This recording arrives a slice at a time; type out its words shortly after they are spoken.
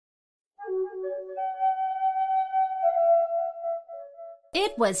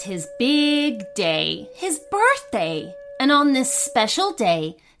It was his big day, his birthday. And on this special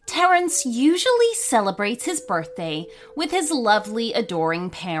day, Terrance usually celebrates his birthday with his lovely, adoring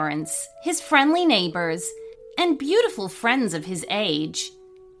parents, his friendly neighbors, and beautiful friends of his age.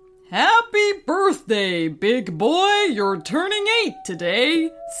 "Happy birthday, big boy! You're turning 8 today,"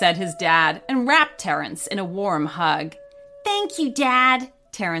 said his dad and wrapped Terrance in a warm hug. "Thank you, Dad,"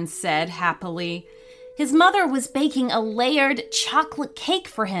 Terrance said happily. His mother was baking a layered chocolate cake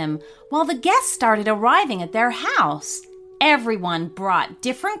for him while the guests started arriving at their house. Everyone brought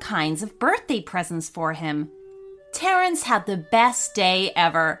different kinds of birthday presents for him. Terrance had the best day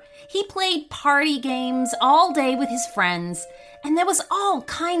ever. He played party games all day with his friends, and there was all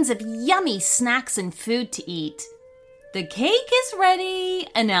kinds of yummy snacks and food to eat. "The cake is ready,"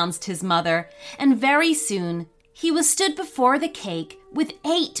 announced his mother, and very soon he was stood before the cake with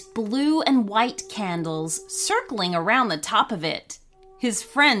 8 blue and white candles circling around the top of it. His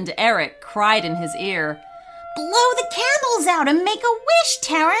friend Eric cried in his ear, "Blow the candles out and make a wish,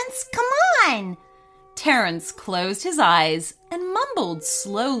 Terrance! Come on!" Terrance closed his eyes and mumbled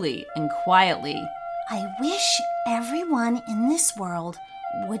slowly and quietly, "I wish everyone in this world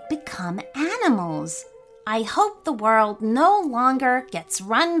would become animals. I hope the world no longer gets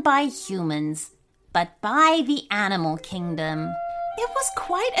run by humans, but by the animal kingdom." It was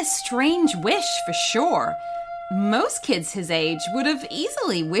quite a strange wish, for sure. Most kids his age would have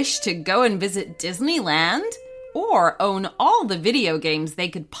easily wished to go and visit Disneyland or own all the video games they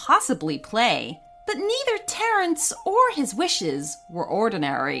could possibly play. But neither Terrance or his wishes were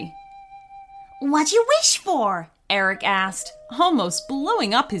ordinary. "What'd you wish for?" Eric asked, almost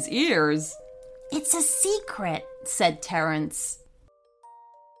blowing up his ears. "It's a secret," said Terrance.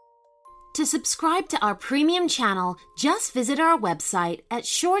 To subscribe to our premium channel, just visit our website at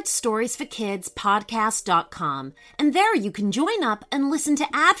shortstoriesforkidspodcast.com, and there you can join up and listen to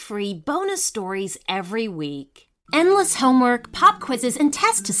ad-free bonus stories every week. Endless homework, pop quizzes, and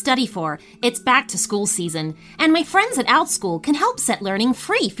tests to study for. It's back to school season, and my friends at OutSchool can help set learning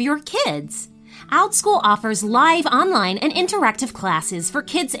free for your kids. OutSchool offers live online and interactive classes for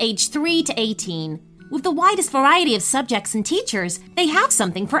kids age 3 to 18. With the widest variety of subjects and teachers, they have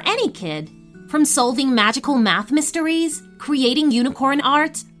something for any kid. From solving magical math mysteries, creating unicorn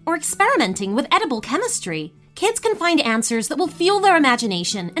art, or experimenting with edible chemistry, kids can find answers that will fuel their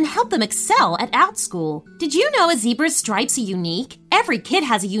imagination and help them excel at OutSchool. Did you know a zebra's stripes are unique? Every kid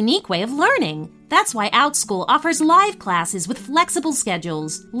has a unique way of learning. That's why OutSchool offers live classes with flexible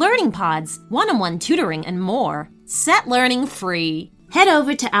schedules, learning pods, one-on-one tutoring, and more. Set learning free. Head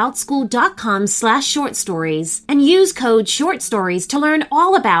over to outschool.com/shortstories and use code SHORTSTORIES to learn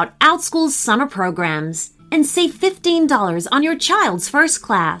all about OutSchool's summer programs and save $15 on your child's first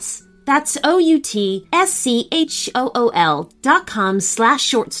class. That's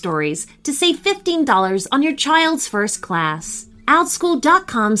outschool.com/shortstories to save $15 on your child's first class.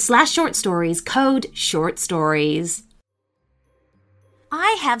 outschool.com/shortstories, code SHORTSTORIES.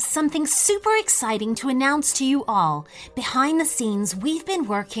 I have something super exciting to announce to you all. Behind the scenes, we've been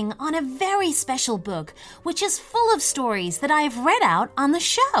working on a very special book, which is full of stories that I have read out on the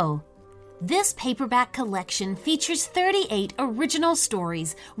show. This paperback collection features 38 original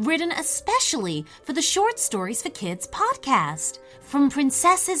stories written especially for the Short Stories for Kids podcast. From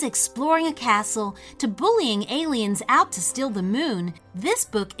princesses exploring a castle to bullying aliens out to steal the moon, this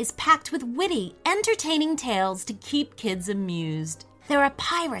book is packed with witty, entertaining tales to keep kids amused. There are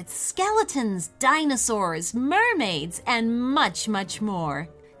pirates, skeletons, dinosaurs, mermaids, and much, much more.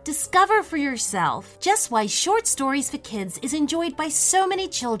 Discover for yourself just why Short Stories for Kids is enjoyed by so many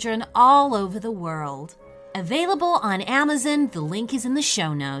children all over the world. Available on Amazon, the link is in the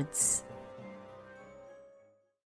show notes.